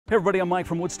Hey everybody, I'm Mike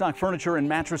from Woodstock Furniture and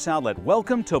Mattress Outlet.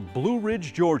 Welcome to Blue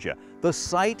Ridge, Georgia, the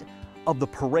site of the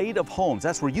Parade of Homes.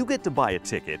 That's where you get to buy a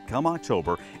ticket come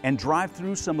October and drive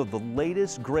through some of the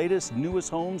latest, greatest, newest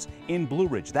homes in Blue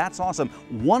Ridge. That's awesome.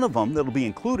 One of them that'll be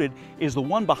included is the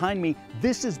one behind me.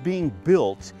 This is being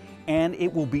built and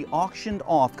it will be auctioned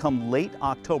off come late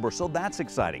October, so that's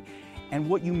exciting. And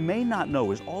what you may not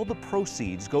know is all the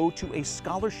proceeds go to a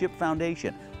scholarship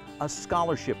foundation. A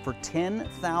scholarship for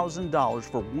 $10,000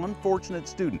 for one fortunate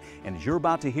student. And as you're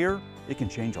about to hear, it can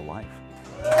change a life.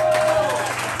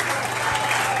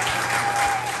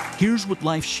 Here's what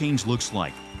Life Change looks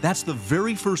like. That's the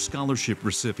very first scholarship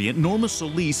recipient, Norma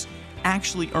Solis,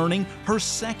 actually earning her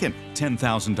second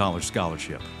 $10,000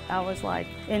 scholarship. I was like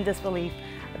in disbelief.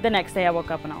 The next day I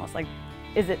woke up and I was like,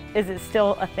 is it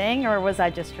still a thing, or was I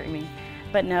just dreaming?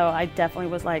 But no, I definitely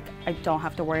was like, I don't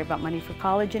have to worry about money for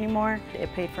college anymore.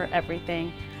 It paid for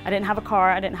everything. I didn't have a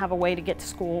car. I didn't have a way to get to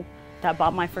school. That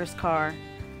bought my first car.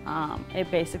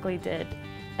 It basically did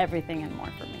everything and more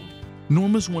for me.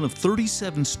 Norma's one of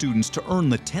 37 students to earn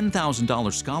the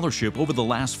 $10,000 scholarship over the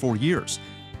last 4 years.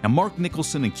 And Mark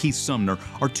Nicholson and Keith Sumner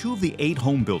are two of the 8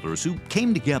 home builders who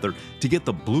came together to get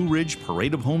the Blue Ridge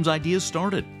Parade of Homes ideas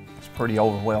started. It's pretty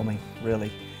overwhelming,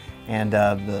 really. And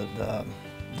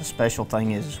the special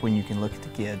thing is when you can look at the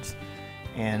kids,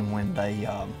 and when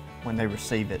they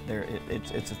receive it,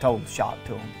 it's a total shock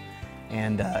to them,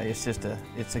 and it's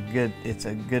a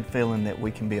good feeling that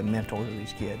we can be a mentor to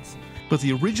these kids. But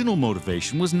the original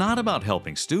motivation was not about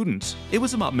helping students; it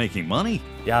was about making money.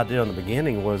 The idea in the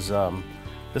beginning was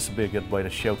this would be a good way to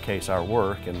showcase our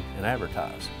work and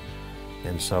advertise.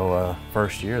 And so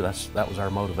first year, that was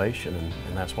our motivation,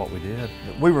 and that's what we did.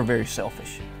 We were very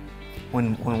selfish.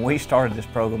 When we started this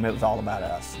program, it was all about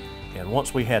us. And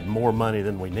once we had more money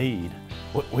than we need,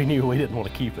 we knew we didn't want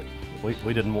to keep it.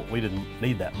 We didn't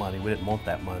need that money. We didn't want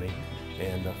that money,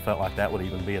 and felt like that would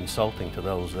even be insulting to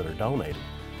those that are donating.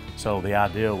 So the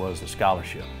idea was the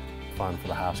scholarship fund for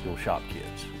the high school shop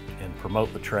kids and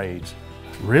promote the trades.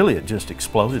 Really, it just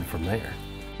exploded from there.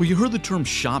 Well, you heard the term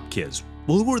shop kids.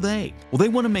 Well, who are they? Well, they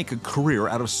want to make a career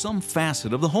out of some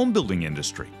facet of the home building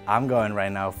industry. I'm going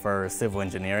right now for civil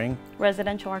engineering.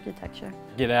 Residential architecture.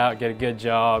 Get out, get a good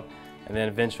job, and then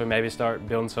eventually maybe start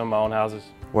building some of my own houses.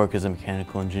 Work as a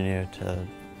mechanical engineer to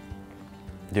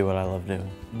do what I love doing.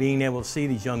 Being able to see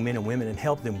these young men and women and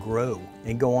help them grow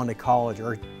and go on to college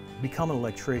or become an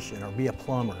electrician or be a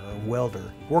plumber or a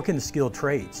welder, work in the skilled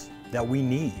trades that we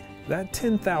need. That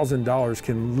 $10,000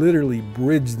 can literally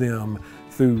bridge them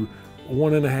through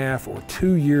 1.5 or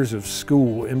 2 years of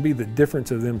school and be the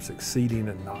difference of them succeeding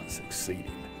and not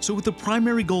succeeding. So with the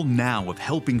primary goal now of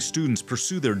helping students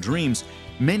pursue their dreams,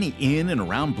 many in and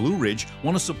around Blue Ridge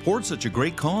want to support such a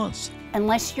great cause.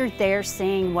 Unless you're there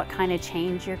seeing what kind of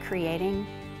change you're creating,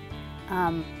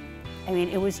 I mean,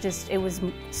 it was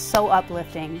so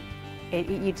uplifting.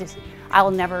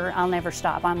 I'll never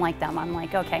stop. I'm like them. I'm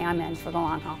like, okay, I'm in for the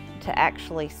long haul. To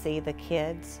actually see the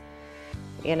kids,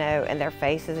 you know, and their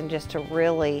faces, and just to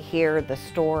really hear the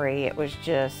story, it was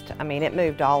just, I mean, it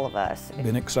moved all of us. It's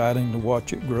been exciting to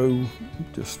watch it grow,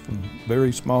 just from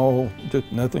very small,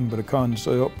 just nothing but a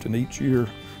concept, and each year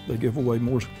they give away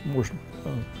more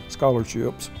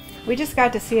scholarships. We just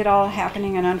got to see it all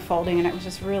happening and unfolding, and it was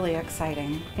just really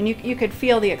exciting. And you could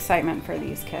feel the excitement for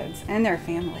these kids and their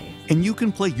families. And you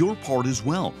can play your part as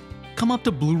well. Come up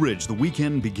to Blue Ridge the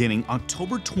weekend beginning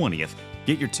October 20th.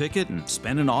 Get your ticket and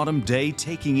spend an autumn day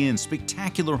taking in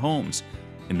spectacular homes.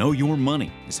 And know your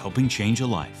money is helping change a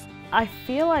life. I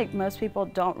feel like most people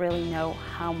don't really know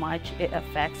how much it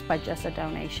affects by just a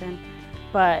donation,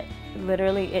 but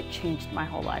literally it changed my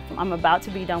whole life. I'm about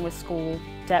to be done with school,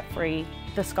 debt-free.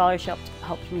 The scholarship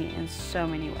helped me in so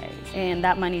many ways, and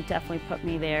that money definitely put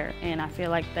me there. And I feel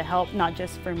like the help, not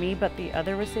just for me, but the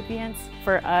other recipients,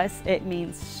 for us, it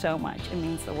means so much. It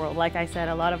means the world. Like I said,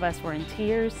 a lot of us were in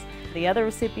tears. The other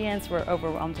recipients were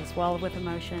overwhelmed as well with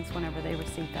emotions whenever they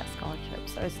received that scholarship.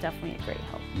 So it's definitely a great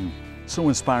help. So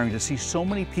inspiring to see so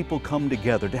many people come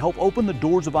together to help open the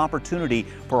doors of opportunity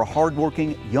for a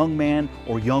hardworking young man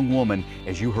or young woman,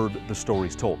 as you heard the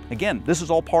stories told. Again, this is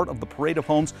all part of the Parade of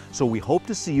Homes, so we hope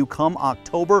to see you come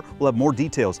October. We'll have more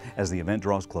details as the event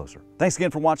draws closer. Thanks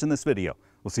again for watching this video.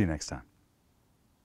 We'll see you next time.